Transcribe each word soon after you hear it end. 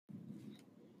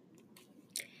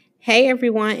Hey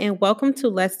everyone, and welcome to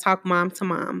Let's Talk Mom to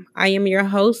Mom. I am your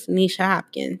host, Nisha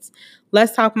Hopkins.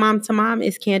 Let's Talk Mom to Mom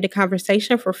is candid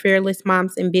conversation for fearless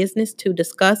moms in business to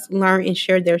discuss, learn, and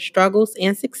share their struggles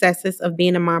and successes of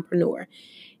being a mompreneur.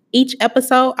 Each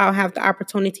episode, I'll have the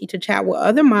opportunity to chat with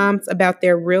other moms about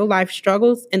their real life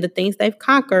struggles and the things they've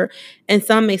conquered, and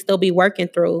some may still be working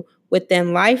through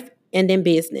within life and in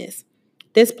business.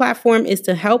 This platform is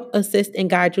to help assist and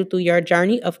guide you through your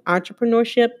journey of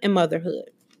entrepreneurship and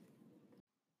motherhood.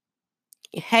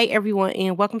 Hey everyone,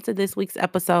 and welcome to this week's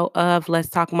episode of Let's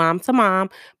Talk Mom to Mom.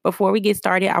 Before we get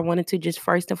started, I wanted to just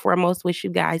first and foremost wish you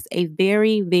guys a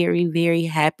very, very, very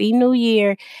happy new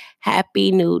year,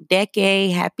 happy new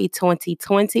decade, happy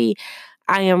 2020.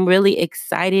 I am really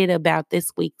excited about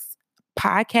this week's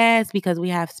podcast because we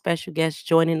have special guests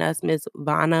joining us, Ms.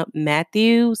 Vanna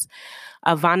Matthews.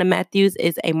 Vanna Matthews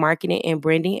is a marketing and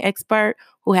branding expert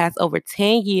who has over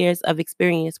 10 years of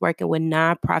experience working with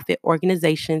nonprofit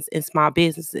organizations and small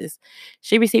businesses.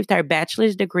 She received her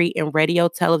bachelor's degree in radio,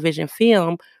 television,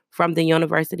 film from the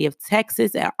University of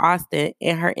Texas at Austin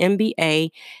and her MBA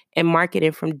in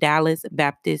marketing from Dallas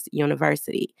Baptist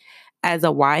University. As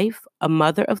a wife, a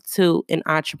mother of two, and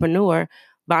entrepreneur,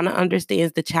 Vanna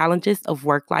understands the challenges of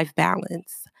work-life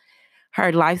balance.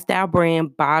 Her lifestyle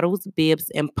brand, Bottles,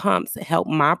 Bibs, and Pumps, help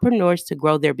mompreneurs to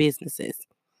grow their businesses.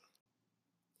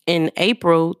 In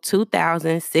April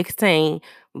 2016,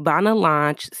 Vanna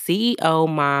launched CEO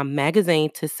Mom magazine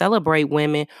to celebrate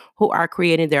women who are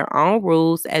creating their own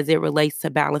rules as it relates to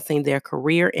balancing their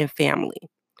career and family.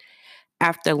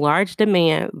 After large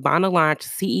demand, Vanna launched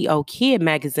CEO Kid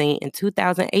magazine in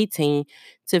 2018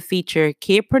 to feature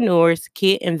kidpreneurs,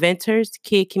 kid inventors,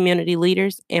 kid community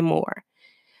leaders, and more.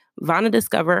 Vanna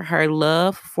discovered her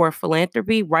love for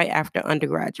philanthropy right after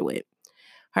undergraduate.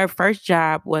 Her first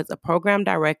job was a program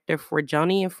director for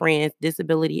Joni and Friends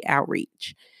Disability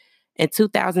Outreach. In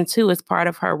 2002, as part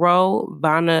of her role,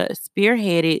 Vanna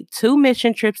spearheaded two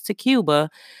mission trips to Cuba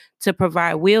to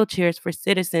provide wheelchairs for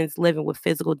citizens living with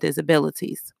physical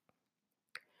disabilities.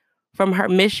 From her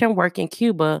mission work in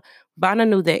Cuba, Vanna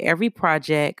knew that every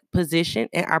project, position,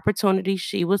 and opportunity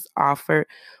she was offered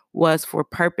was for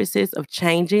purposes of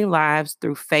changing lives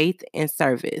through faith and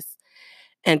service.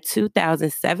 In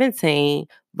 2017,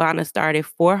 Vanna started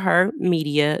For Her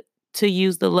Media to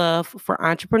use the love for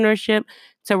entrepreneurship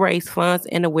to raise funds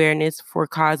and awareness for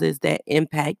causes that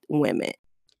impact women.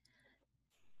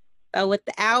 So,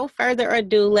 without further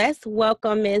ado, let's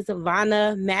welcome Ms.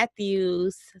 Vanna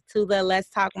Matthews to the Let's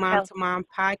Talk Mom Oh, to Mom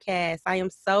podcast. I am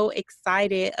so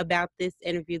excited about this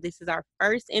interview. This is our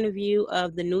first interview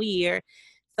of the new year.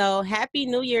 So, Happy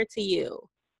New Year to you.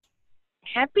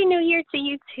 Happy New Year to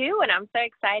you too. And I'm so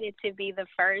excited to be the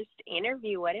first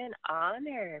interview. What an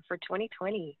honor for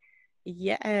 2020.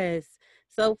 Yes.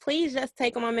 So, please just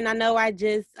take a moment. I know I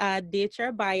just did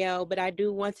your bio, but I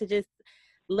do want to just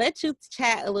let you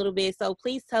chat a little bit. So,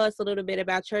 please tell us a little bit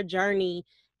about your journey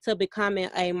to becoming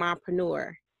a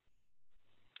mompreneur.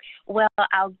 Well,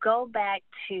 I'll go back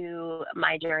to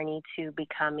my journey to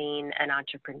becoming an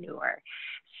entrepreneur.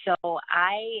 So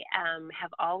I have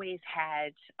always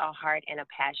had a heart and a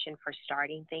passion for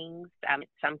starting things.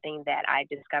 It's something that I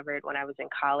discovered when I was in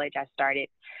college. I started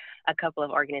a couple of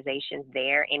organizations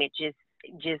there, and it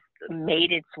just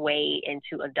made its way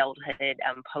into adulthood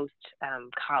post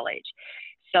college.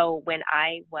 So when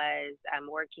I was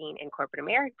working in corporate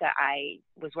America, I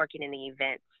was working in the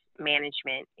events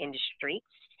management industry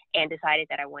and decided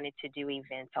that I wanted to do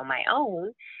events on my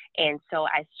own. And so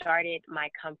I started my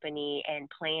company and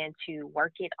planned to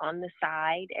work it on the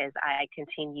side as I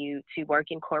continue to work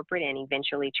in corporate and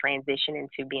eventually transition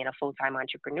into being a full-time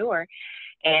entrepreneur.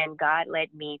 And God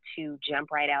led me to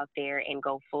jump right out there and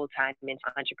go full-time into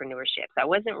entrepreneurship. So I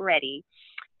wasn't ready,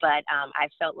 but I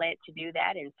felt led to do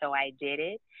that. And so I did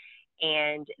it.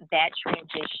 And that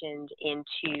transitioned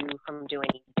into from doing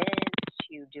events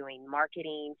to doing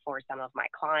marketing for some of my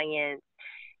clients.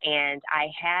 And I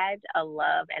had a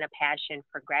love and a passion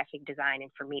for graphic design and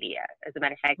for media. As a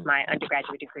matter of fact, my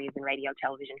undergraduate degree is in radio,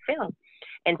 television, film.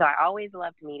 And so I always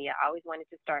loved media. I always wanted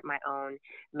to start my own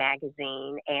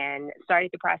magazine and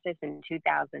started the process in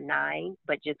 2009,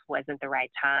 but just wasn't the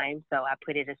right time. So I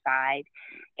put it aside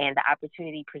and the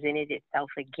opportunity presented itself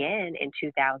again in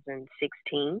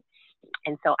 2016.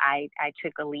 And so I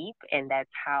took a leap, and that's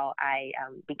how I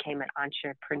became an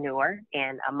entrepreneur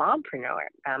and a mompreneur.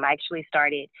 I actually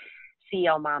started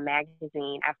CEO Mom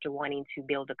magazine after wanting to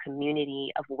build a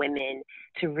community of women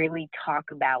to really talk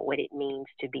about what it means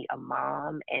to be a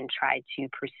mom and try to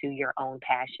pursue your own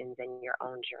passions and your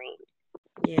own dreams.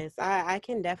 Yes, I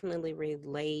can definitely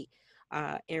relate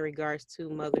in regards to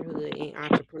motherhood and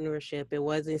entrepreneurship. It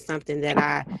wasn't something that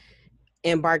I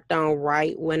embarked on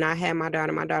right when I had my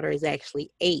daughter. My daughter is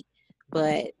actually 8.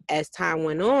 But as time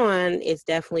went on, it's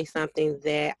definitely something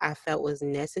that I felt was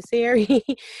necessary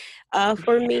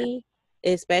for me,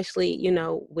 especially,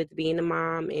 with being a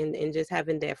mom and just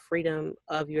having that freedom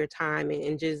of your time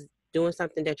and just doing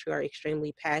something that you are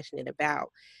extremely passionate about.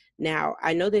 Now,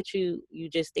 I know that you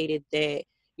just stated that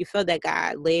you feel that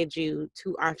God led you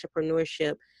to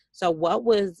entrepreneurship. So what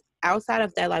was outside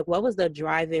of that, like what was the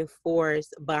driving force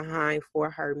behind For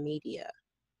Her Media?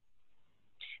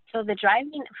 So the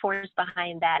driving force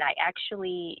behind that, I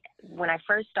actually, when I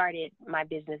first started my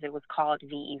business, it was called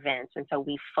V Events. And so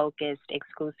we focused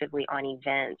exclusively on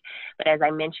events. But as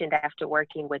I mentioned, after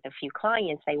working with a few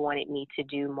clients, they wanted me to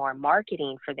do more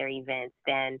marketing for their events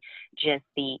than just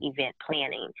the event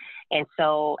planning. And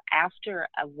so after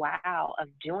a while of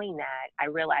doing that, I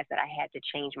realized that I had to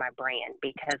change my brand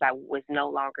because I was no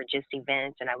longer just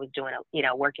events, and I was doing,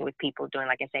 working with people doing,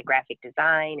 like I said, graphic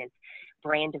design and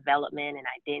brand development and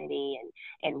identity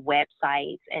and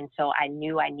websites. And so I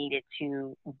knew I needed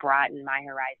to broaden my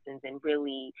horizons and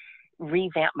really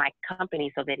revamp my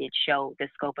company so that it showed the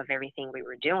scope of everything we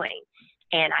were doing.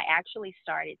 And I actually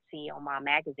started CEO Mom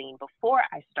Magazine before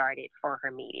I started For Her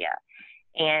Media.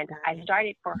 And I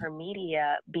started For Her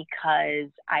Media because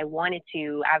I wanted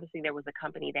to, obviously there was a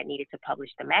company that needed to publish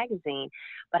the magazine,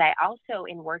 but I also,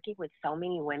 in working with so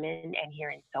many women and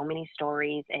hearing so many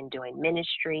stories and doing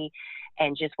ministry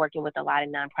and just working with a lot of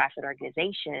nonprofit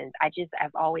organizations,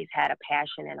 I've always had a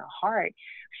passion and a heart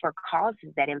for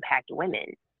causes that impact women.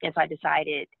 And so I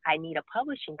decided I need a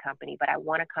publishing company, but I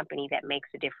want a company that makes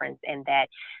a difference and that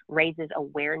raises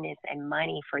awareness and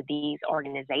money for these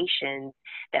organizations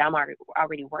that I'm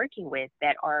already working with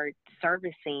that are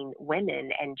servicing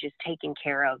women and just taking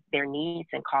care of their needs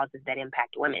and causes that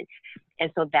impact women.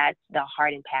 And so that's the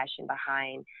heart and passion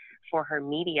behind For Her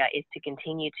Media, is to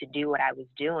continue to do what I was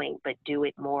doing, but do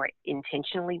it more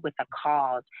intentionally with a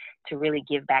cause to really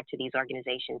give back to these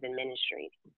organizations and ministries.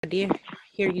 I did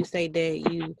hear you say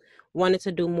that you wanted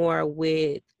to do more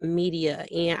with media.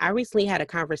 And I recently had a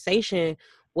conversation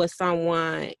with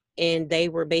someone, and they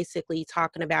were basically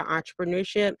talking about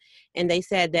entrepreneurship. And they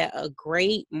said that a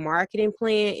great marketing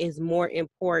plan is more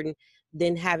important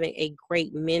than having a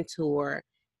great mentor.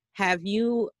 Have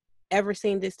you ever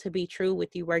seen this to be true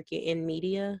with you working in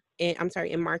media? And I'm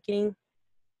sorry, in marketing?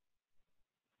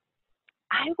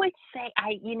 I would say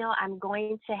I'm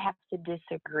going to have to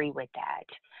disagree with that.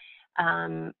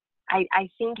 I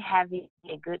think having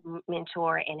a good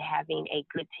mentor and having a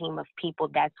good team of people,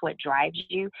 that's what drives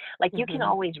you. Like, you can Hmm.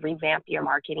 always revamp your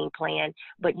marketing plan,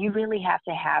 but you really have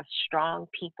to have strong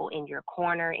people in your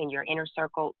corner, in your inner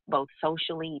circle, both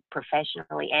socially,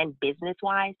 professionally, and business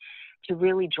wise, to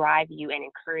really drive you and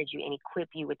encourage you and equip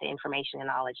you with the information and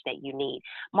knowledge that you need.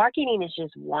 Marketing is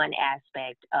just one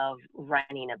aspect of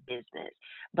running a business.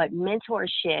 But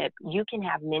mentorship, you can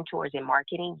have mentors in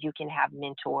marketing, you can have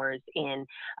mentors in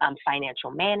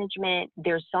financial management.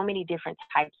 There's so many different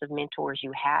types of mentors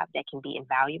you have that can be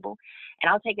invaluable. And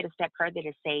I'll take it a step further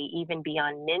to say, even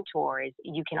beyond mentors,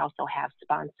 you can also have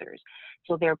sponsors.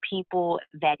 So there are people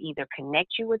that either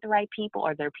connect you with the right people,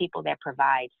 or there are people that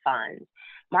provide funds.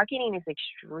 Marketing is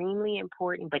extremely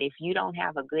important, but if you don't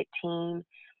have a good team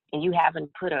and you haven't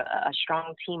put a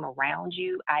strong team around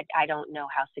you, I don't know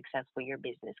how successful your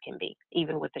business can be,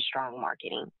 even with a strong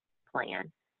marketing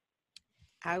plan.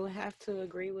 I would have to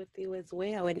agree with you as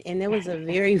well. And it was a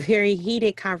very, very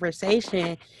heated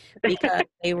conversation because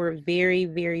they were very,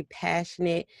 very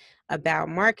passionate about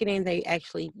marketing. They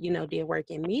actually, did work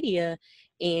in media.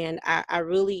 And I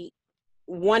really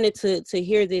wanted to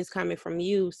hear this coming from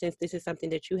you, since this is something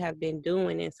that you have been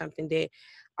doing and something that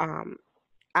um,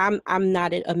 I'm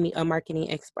not a marketing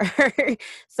expert.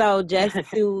 So just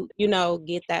to,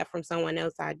 get that from someone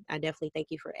else, I definitely thank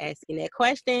you for asking that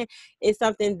question. It's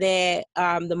something that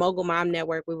the Mogul Mom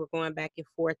Network, we were going back and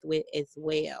forth with as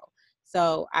well.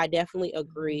 So I definitely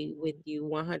agree with you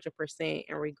 100%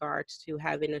 in regards to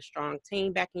having a strong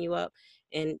team backing you up,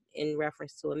 and in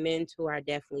reference to a mentor, I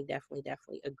definitely, definitely,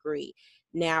 definitely agree.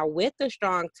 Now, with the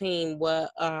strong team, what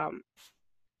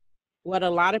a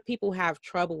lot of people have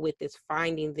trouble with is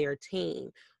finding their team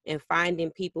and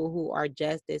finding people who are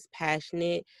just as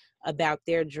passionate about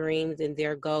their dreams and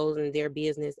their goals and their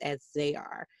business as they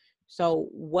are. So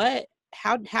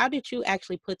how did you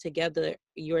actually put together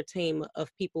your team of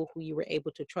people who you were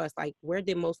able to trust? Like, where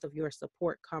did most of your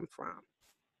support come from?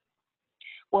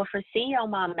 Well, for CEO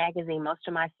Mom Magazine, most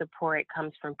of my support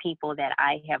comes from people that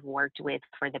I have worked with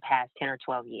for the past 10 or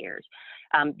 12 years.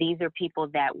 These are people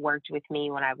that worked with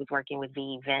me when I was working with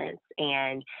V Events,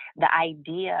 and the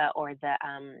idea or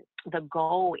the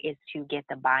goal is to get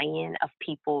the buy-in of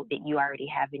people that you already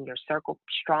have in your circle,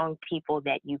 strong people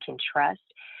that you can trust,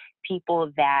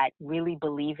 people that really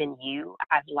believe in you.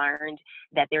 I've learned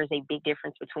that there's a big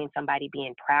difference between somebody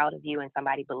being proud of you and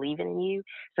somebody believing in you.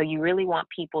 So you really want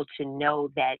people to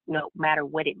know that no matter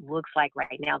what it looks like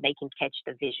right now, they can catch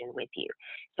the vision with you.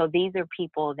 So these are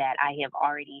people that I have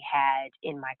already had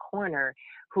in my corner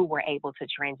who were able to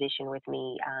transition with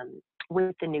me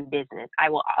with the new business. I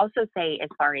will also say, as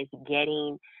far as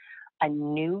getting a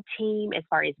new team, as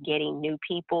far as getting new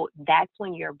people, that's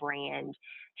when your brand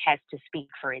has to speak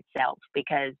for itself.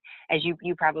 Because as you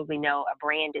probably know, a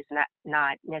brand is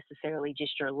not necessarily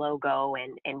just your logo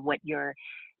and what your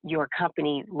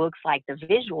company looks like, the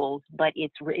visuals, but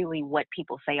it's really what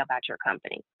people say about your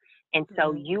company. And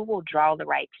so Mhm. you will draw the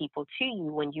right people to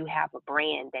you when you have a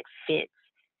brand that fits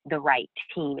the right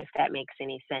team, if that makes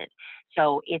any sense.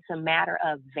 So it's a matter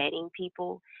of vetting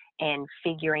people and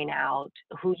figuring out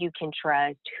who you can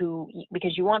trust,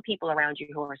 because you want people around you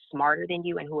who are smarter than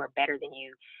you and who are better than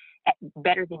you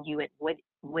at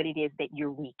what it is that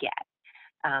you're weak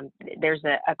at. There's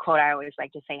a quote I always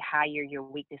like to say: hire your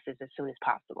weaknesses as soon as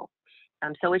possible.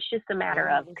 So it's just a matter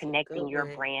Wow, of that's a connecting good your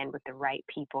one. brand with the right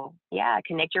people. Yeah,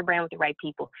 connect your brand with the right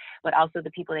people, but also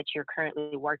the people that you're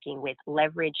currently working with.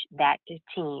 Leverage that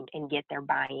team and get their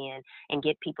buy-in and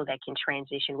get people that can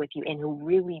transition with you and who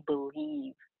really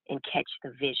believe and catch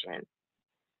the vision.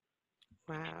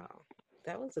 Wow.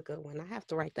 That was a good one. I have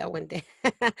to write that one down.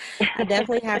 I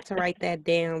definitely have to write that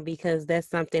down because that's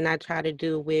something I try to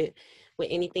do with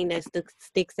anything that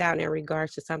sticks out in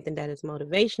regards to something that is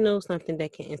motivational, something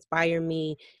that can inspire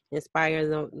me, inspire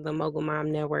the Mogul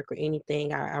Mom Network or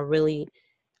anything. I really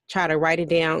try to write it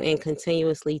down and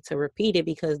continuously to repeat it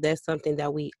because that's something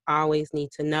that we always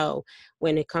need to know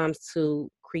when it comes to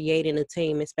creating a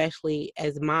team, especially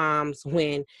as moms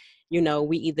when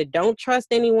we either don't trust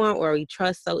anyone or we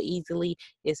trust so easily.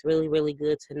 It's really really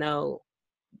good to know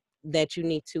that you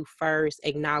need to first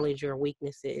acknowledge your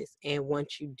weaknesses, and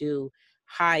once you do,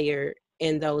 hire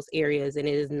in those areas, and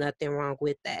it is nothing wrong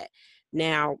with that.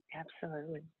 Now,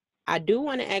 Absolutely. I do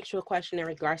want to ask you a question in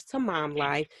regards to mom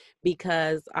life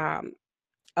because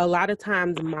a lot of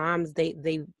times moms they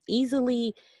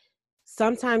easily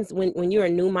sometimes when you're a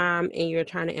new mom and you're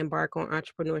trying to embark on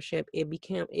entrepreneurship,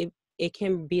 it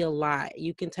can be a lot.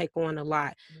 You can take on a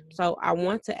lot. So I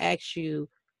want to ask you,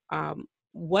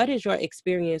 what is your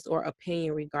experience or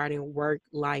opinion regarding work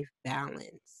life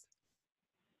balance?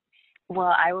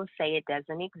 Well, I will say it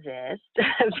doesn't exist.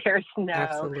 there's no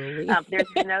Absolutely. there's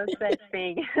no such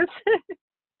thing as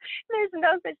there's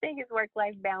no such thing as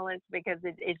work-life balance because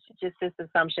it's just this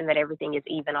assumption that everything is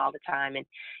even all the time, and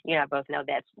I both know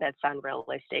that's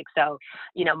unrealistic. So,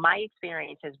 my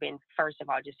experience has been, first of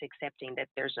all, just accepting that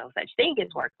there's no such thing as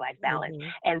work-life balance, Hmm.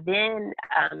 and then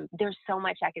there's so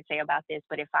much I could say about this,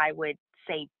 but if I would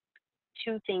say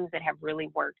two things that have really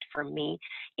worked for me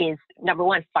is, number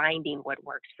one, finding what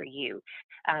works for you.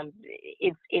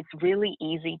 It's really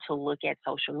easy to look at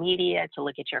social media, to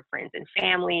look at your friends and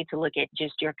family, to look at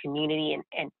just your community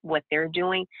and what they're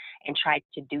doing and try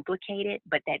to duplicate it,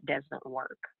 but that doesn't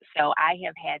work. So I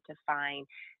have had to find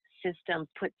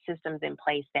put systems in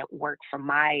place that work for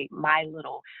my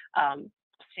little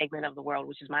segment of the world,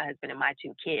 which is my husband and my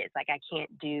two kids. Like, I can't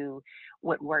do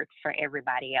what works for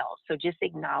everybody else. So just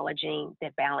acknowledging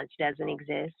that balance doesn't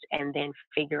exist and then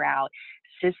figure out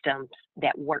systems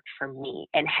that work for me,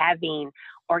 and having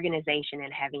organization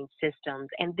and having systems,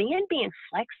 and then being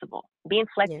flexible and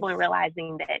Yes.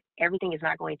 realizing that everything is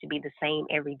not going to be the same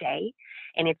every day,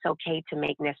 and it's okay to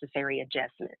make necessary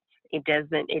adjustments. It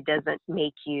doesn't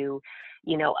make you,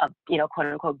 a quote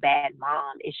unquote bad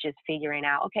mom. It's just figuring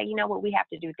out, okay, you know what, we have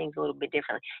to do things a little bit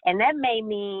differently. And that may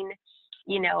mean,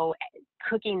 you know,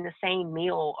 cooking the same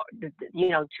meal, 2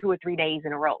 or 3 days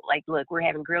in a row. Like, look, we're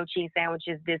having grilled cheese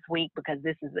sandwiches this week because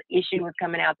this is the issue that's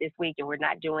coming out this week, and we're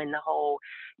not doing the whole,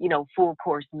 full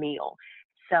course meal.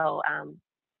 So,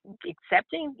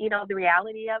 accepting, the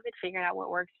reality of it, figuring out what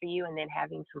works for you, and then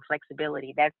having some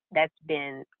flexibility. That's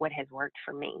been what has worked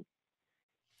for me.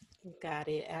 Got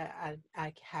it.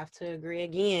 I have to agree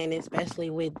again,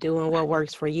 especially with doing what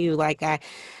works for you. Like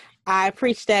I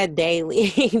preach that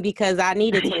daily because I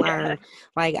needed to Yeah. learn.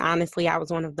 Like, honestly, I was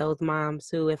one of those moms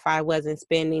who, if I wasn't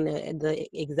spending the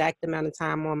exact amount of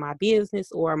time on my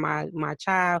business or my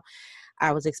child,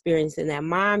 I was experiencing that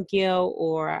mom guilt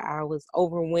or I was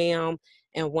overwhelmed.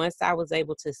 And once I was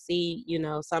able to see,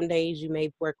 some days you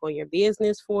may work on your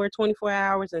business for 24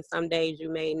 hours and some days you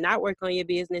may not work on your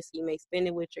business. You may spend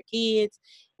it with your kids.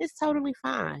 It's totally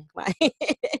fine. Like it's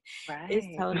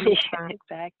Right. totally fine.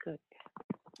 Exactly.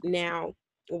 Now,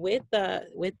 with the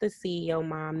CEO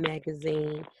Mom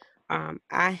magazine,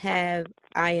 I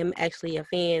am actually a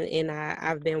fan, and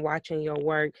I've been watching your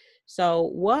work.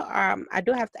 So, I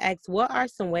do have to ask, what are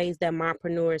some ways that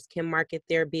mompreneurs can market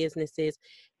their businesses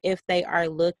if they are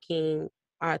looking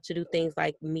to do things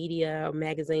like media,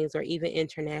 magazines, or even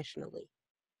internationally?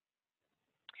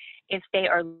 If they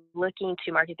are looking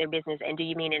to market their business, and do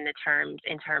you mean in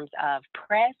terms of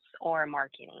press or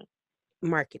marketing?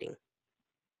 Marketing.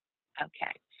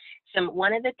 Okay. So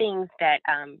one of the things that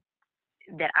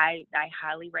I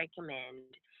highly recommend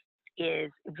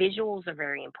is visuals are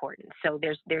very important. So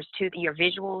there's two, your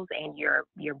visuals and your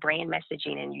brand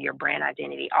messaging and your brand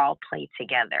identity all play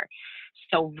together.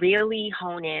 So really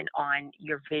hone in on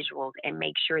your visuals and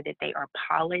make sure that they are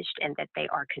polished and that they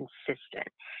are consistent.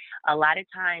 A lot of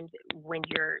times when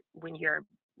your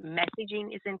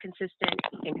messaging is inconsistent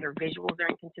and your visuals are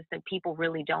inconsistent, people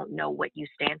really don't know what you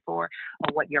stand for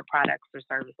or what your products or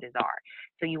services are.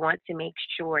 So you want to make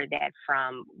sure that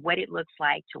from what it looks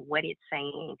like to what it's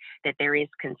saying, that there is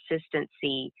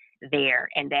consistency there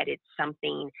and that it's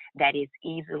something that is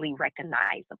easily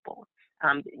recognizable.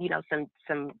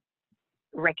 Some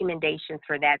recommendations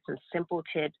for that, some simple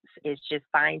tips is just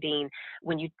finding,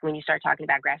 when you start talking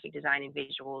about graphic design and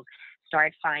visuals,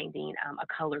 start finding a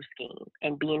color scheme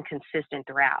and being consistent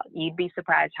throughout. You'd be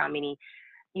surprised how many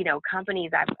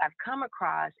companies I've come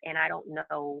across, and I don't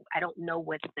know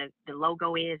what the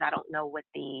logo is. I don't know what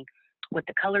the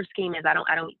color scheme is.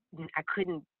 I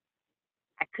couldn't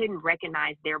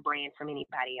recognize their brand from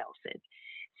anybody else's.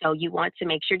 So you want to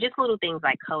make sure, just little things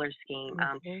like color scheme.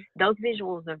 Hmm. Those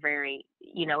visuals are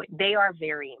they are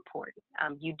very important.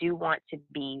 You do want to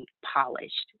be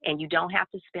polished, and you don't have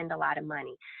to spend a lot of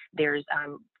money. There's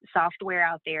software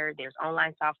out there. There's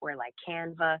online software like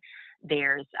Canva.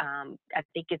 There's, I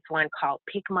think it's one called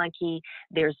PicMonkey.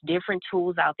 There's different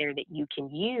tools out there that you can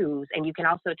use, and you can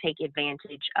also take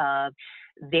advantage of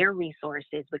their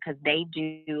resources because they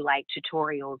do like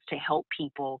tutorials to help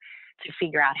people to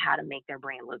figure out how to make their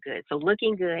brand look good. So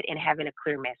looking good and having a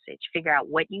clear message, figure out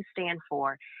what you stand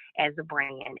for as a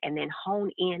brand, and then hone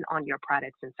in on your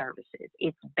products and services.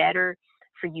 It's better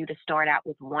for you to start out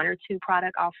with one or two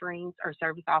product offerings or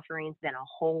service offerings than a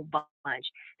whole bunch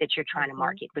that you're trying to Hmm.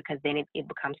 market, because then it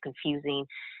becomes confusing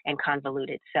and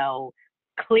convoluted. So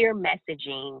clear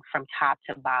messaging from top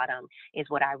to bottom is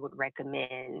what I would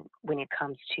recommend when it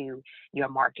comes to your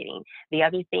marketing. The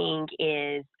other thing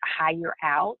is hire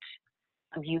out.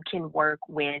 You can work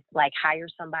with, like, hire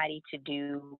somebody to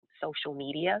do social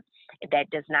media. That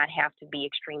does not have to be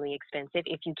extremely expensive.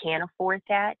 If you can't afford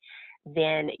that,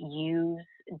 then use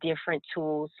different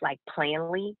tools like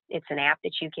Planly. It's an app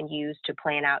that you can use to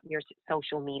plan out your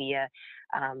social media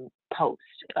posts.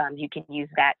 You can use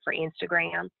that for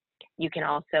Instagram. You can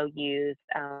also use,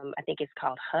 I think it's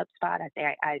called HubSpot.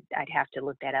 I'd have to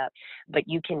look that up, but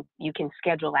you can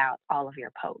schedule out all of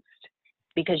your posts,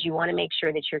 because you want to make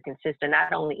sure that you're consistent,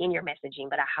 not only in your messaging,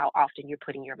 but how often you're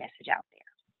putting your message out there.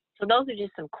 So those are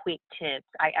just some quick tips.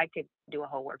 I could do a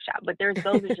whole workshop, but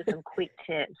those are just some quick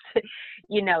tips,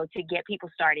 to get people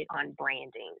started on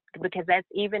branding. Because that's,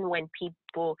 even when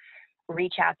people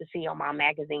reach out to CEO Mom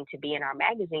Magazine to be in our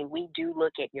magazine, we do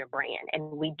look at your brand, and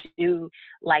we do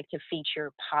like to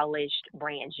feature polished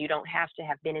brands. You don't have to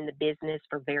have been in the business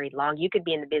for very long. You could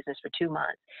be in the business for 2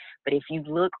 months, but if you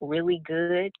look really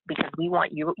good, because we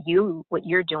want you what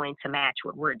you're doing to match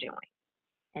what we're doing.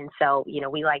 And so,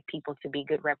 we like people to be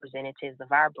good representatives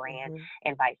of our brand Hmm.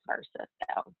 and vice versa.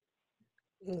 So,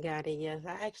 Got it. Yes,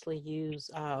 I actually use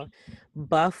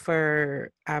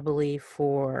Buffer, I believe,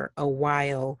 for a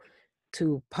while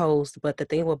to post. But the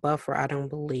thing with Buffer, I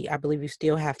believe you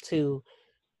still have to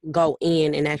go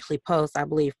in and actually post. I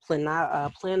believe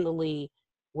Planoly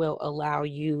will allow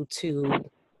you to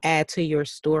add to your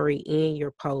story in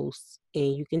your posts,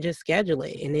 and you can just schedule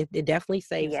it. And it definitely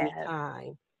saves me yes,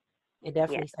 time. It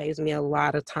definitely yes, saves me a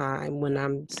lot of time when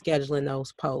I'm scheduling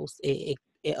those posts. It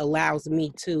allows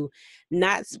me to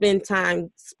not spending time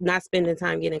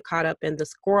getting caught up in the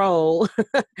scroll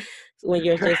when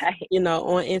you're just, right.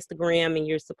 on Instagram and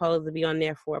you're supposed to be on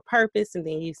there for a purpose, and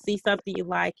then you see something you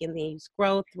like and then you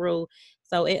scroll through.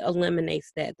 So it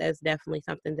eliminates that. That's definitely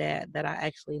something that I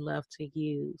actually love to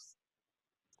use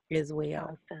as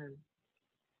well. Awesome.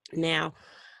 Now,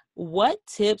 what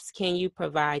tips can you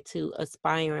provide to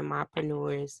aspiring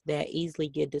mompreneurs that easily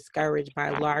get discouraged by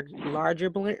larger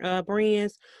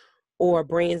brands, or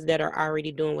brands that are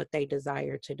already doing what they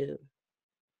desire to do?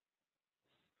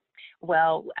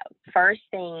 Well, first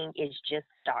thing is just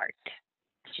start.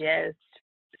 Just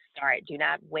start. Do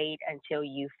not wait until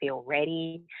you feel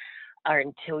ready or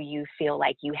until you feel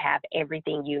like you have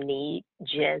everything you need.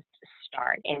 Just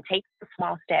start and take a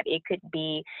small step. It could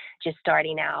be just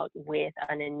starting out with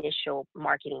an initial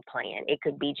marketing plan. It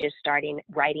could be just starting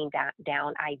writing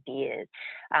down ideas,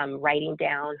 writing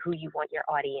down who you want your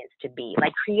audience to be.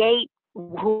 Like create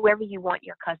whoever you want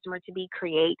your customer to be,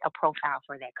 create a profile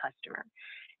for that customer.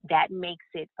 That makes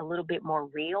it a little bit more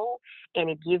real,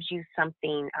 and it gives you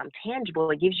something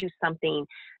tangible. It gives you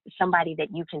somebody that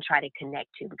you can try to connect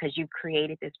to, because you've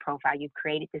created this profile, you've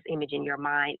created this image in your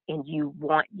mind, and you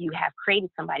have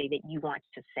created somebody that you want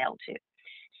to sell to.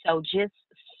 So just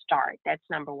start. That's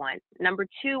number one. Number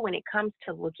two, when it comes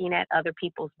to looking at other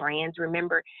people's brands,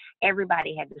 remember,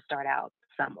 everybody had to start out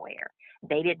somewhere.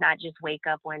 They did not just wake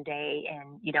up one day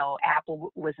and,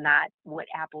 Apple was not what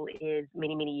Apple is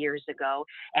many, many years ago.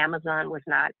 Amazon was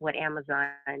not what Amazon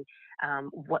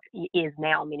what is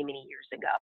now many, many years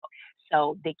ago.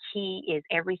 So the key is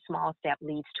every small step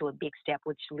leads to a big step,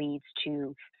 which leads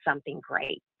to something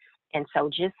great. And so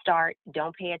just start.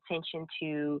 Don't pay attention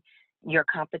to your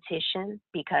competition,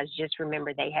 because just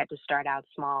remember they had to start out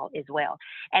small as well.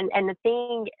 And the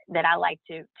thing that I like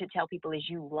to tell people is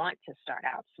you want to start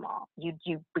out small. You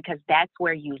because that's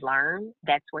where you learn,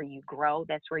 that's where you grow,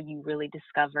 that's where you really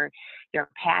discover your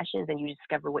passions and you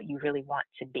discover what you really want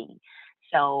to be.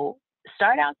 So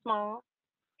start out small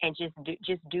and just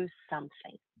do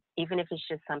something. Even if it's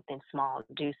just something small,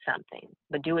 do something.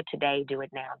 But do it today, do it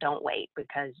now. Don't wait,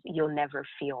 because you'll never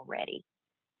feel ready.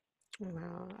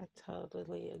 Wow, I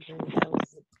totally agree. That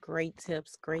was great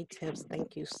tips. Great tips.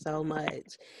 Thank you so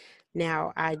much.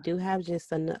 Now, I do have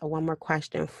just one more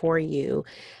question for you.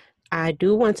 I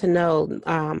do want to know.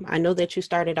 I know that you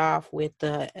started off with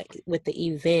the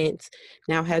events.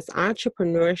 Now, has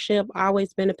entrepreneurship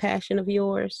always been a passion of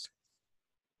yours?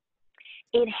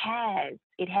 It has.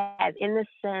 It has, in the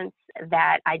sense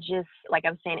that I just, like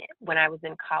I'm saying, when I was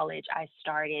in college, I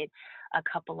started a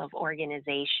couple of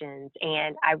organizations,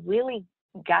 and I really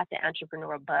got the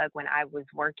entrepreneur bug when I was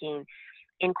working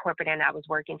in corporate, and I was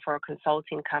working for a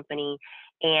consulting company,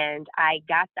 and I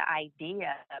got the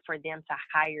idea for them to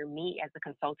hire me as a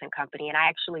consultant company. And I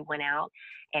actually went out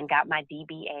and got my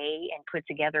DBA and put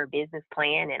together a business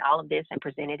plan and all of this and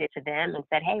presented it to them and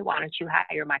said, hey, why don't you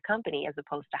hire my company as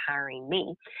opposed to hiring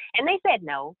me? And they said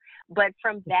no. But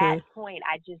from that Hmm. point,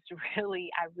 I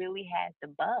really had the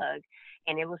bug,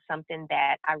 and it was something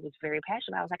that I was very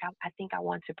passionate about. I was like, I think I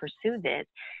want to pursue this.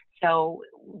 So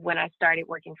when I started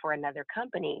working for another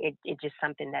company, it just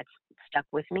something that's stuck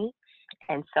with me.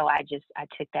 And so I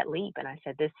took that leap and I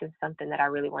said, this is something that I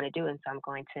really want to do. And so I'm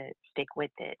going to stick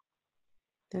with it.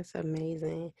 That's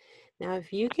amazing. Now,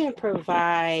 if you can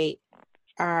provide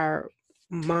our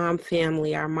mom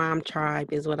family, our mom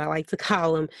tribe is what I like to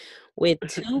call them, with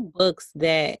two books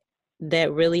that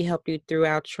really helped you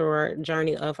throughout your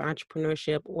journey of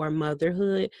entrepreneurship or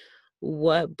motherhood,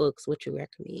 what books would you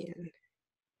recommend?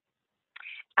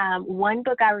 One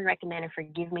book I would recommend, and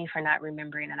forgive me for not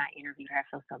remembering, and I interviewed her, I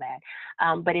feel so bad.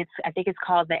 But I think it's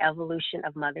called The Evolution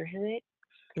of Motherhood.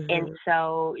 And Hmm.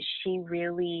 so she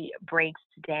really breaks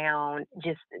down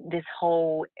just this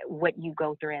whole what you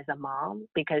go through as a mom,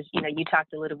 because you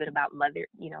talked a little bit about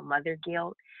mother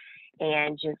guilt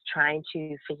and just trying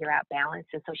to figure out balance.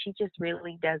 And so she just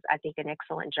really does, I think, an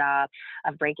excellent job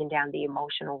of breaking down the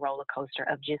emotional roller coaster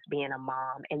of just being a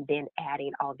mom, and then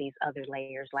adding all these other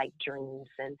layers like dreams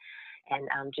and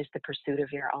just the pursuit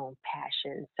of your own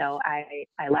passion. So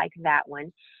I like that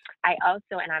one. I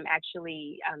also, and I'm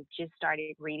actually just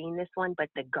started reading this one, but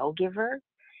The Go Giver,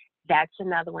 that's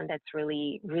another one that's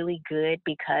really really good,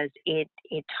 because it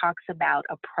talks about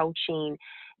approaching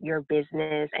your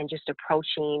business and just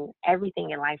approaching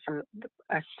everything in life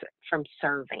from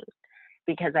serving,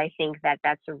 because I think that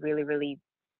that's a really really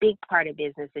big part of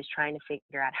business, is trying to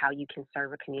figure out how you can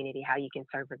serve a community, how you can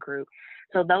serve a group.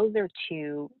 So those are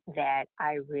two that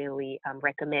I really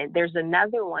recommend. There's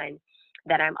another one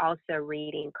that I'm also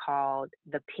reading called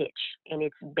The Pitch, and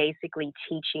it's basically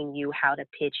teaching you how to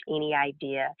pitch any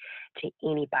idea to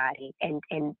anybody, and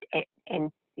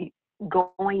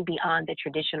going beyond the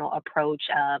traditional approach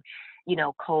of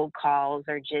cold calls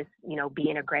or just,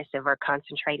 being aggressive or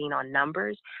concentrating on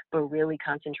numbers, but really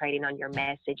concentrating on your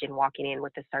message and walking in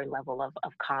with a certain level of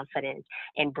confidence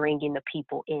and bringing the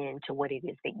people in to what it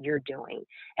is that you're doing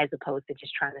as opposed to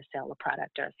just trying to sell a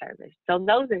product or a service. So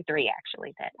those are three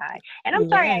actually and I'm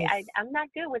sorry, Yes. I'm not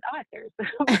good with authors, but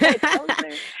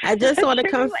those I just are want to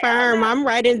truly all confirm. that. I'm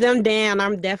writing them down.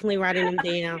 I'm definitely writing them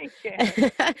down. Okay,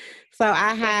 good. So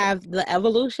I have the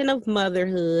evolution of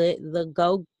motherhood, the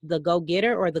go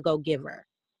getter or the go giver,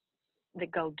 The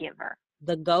go giver.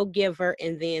 the go giver,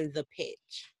 and then the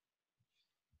pitch.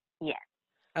 Yes.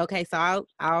 Okay, so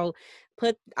I'll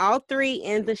put all three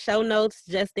in the show notes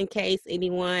just in case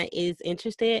anyone is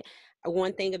interested.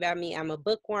 One thing about me, I'm a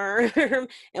bookworm,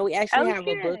 and we actually Oh, have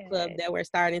a book club good. that we're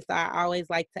starting. So I always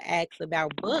like to ask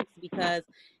about books because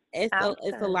it's a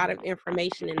lot of Awesome.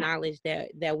 information and knowledge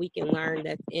that we can learn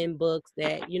that's in books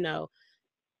that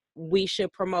we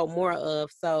should promote more of.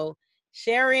 So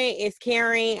sharing is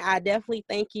caring. I definitely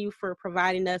thank you for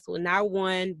providing us with not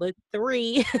one but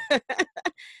three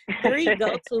three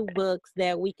go-to books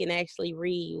that we can actually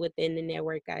read within the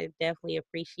network. I definitely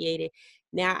appreciate it.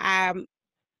 Now,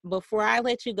 before I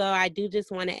let you go, I do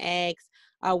just want to ask,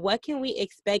 what can we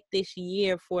expect this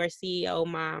year for CEO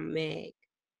Mom Meg?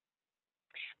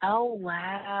 Oh,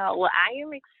 wow. Well, I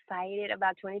am excited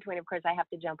about 2020. Of course, I have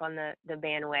to jump on the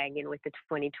bandwagon with the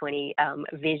 2020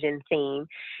 vision theme.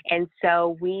 And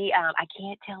so I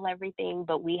can't tell everything,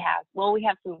 but we have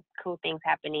some cool things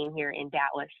happening here in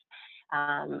Dallas.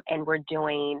 And we're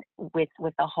doing with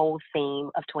the whole theme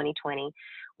of 2020.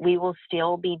 We will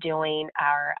still be doing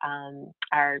our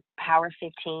Power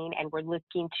 15, and we're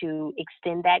looking to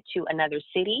extend that to another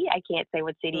city. I can't say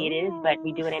what city it is, but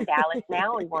we Ooh. do it in Dallas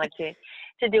now. We want to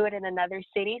do it in another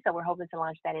city, so we're hoping to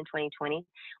launch that in 2020.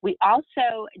 We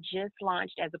also just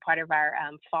launched as a part of our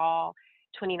fall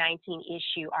 2019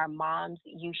 issue our Moms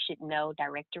You Should Know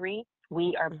directory.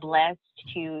 We are blessed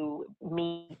to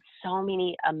meet so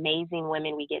many amazing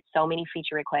women. We get so many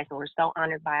feature requests, and we're so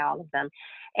honored by all of them.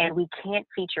 And we can't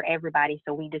feature everybody,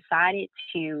 so we decided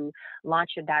to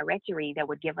launch a directory that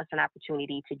would give us an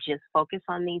opportunity to just focus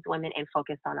on these women and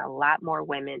focus on a lot more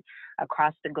women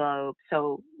across the globe.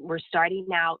 So we're starting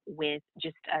out with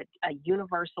just a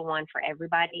universal one for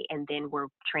everybody, and then we're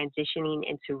transitioning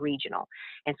into regional.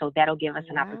 And so that'll give us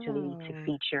an opportunity to Wow.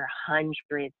 feature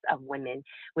hundreds of women,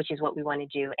 which is what we want to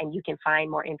do. And you can find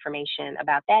more information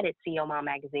about that at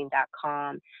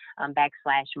ceomommagazine.com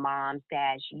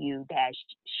 /moms you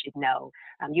should know.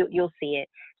 You'll see it.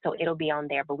 So it'll be on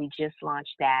there, but we just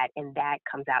launched that, and that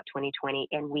comes out 2020.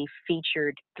 And we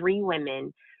featured 3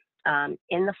 women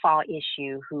in the fall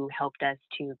issue who helped us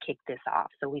to kick this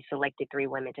off. So we selected 3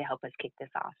 women to help us kick this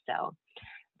off. So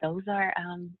those are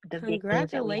the big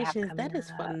things that we have Congratulations. coming That is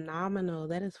up. phenomenal.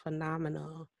 That is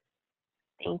phenomenal.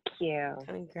 Thank you.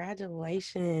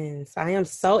 Congratulations. I am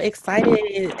so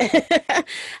excited.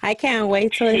 I can't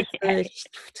wait till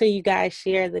you guys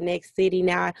share the next city.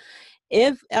 Now,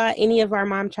 if any of our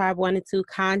Mom Tribe wanted to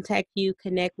contact you,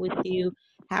 connect with you,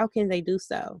 how can they do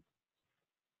so?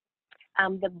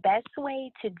 The best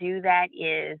way to do that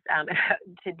is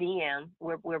to DM.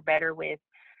 We're better with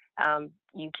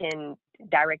you can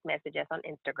direct message us on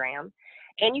Instagram.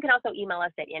 And you can also email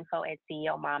us at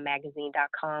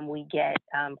info@ceomommagazine.com. We get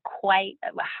quite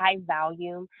a high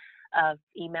volume of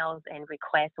emails and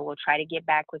requests, so we'll try to get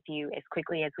back with you as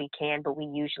quickly as we can, but we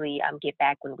usually get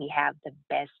back when we have the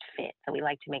best fit. So we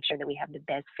like to make sure that we have the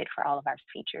best fit for all of our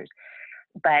features.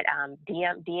 But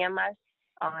DM us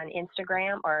on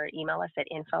Instagram or email us at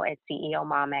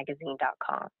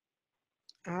info@ceomommagazine.com.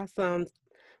 Awesome.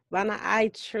 Lana, I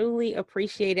truly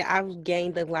appreciate it. I've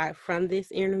gained a lot from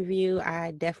this interview.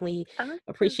 I definitely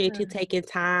appreciate you Awesome. taking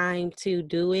time to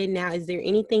do it. Now, is there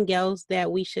anything else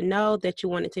that we should know that you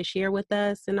wanted to share with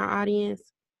us and our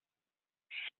audience?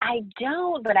 I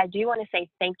don't, but I do want to say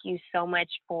thank you so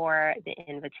much for the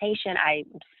invitation. I'm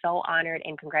so honored,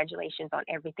 and congratulations on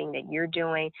everything that you're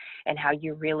doing and how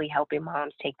you're really helping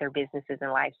moms take their businesses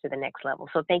and lives to the next level.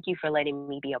 So thank you for letting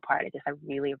me be a part of this. I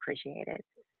really appreciate it.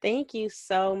 Thank you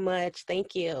so much.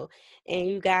 Thank you. And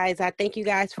you guys, I thank you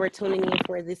guys for tuning in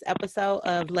for this episode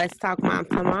of Let's Talk Mom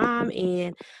to Mom.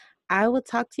 And I will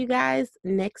talk to you guys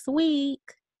next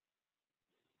week.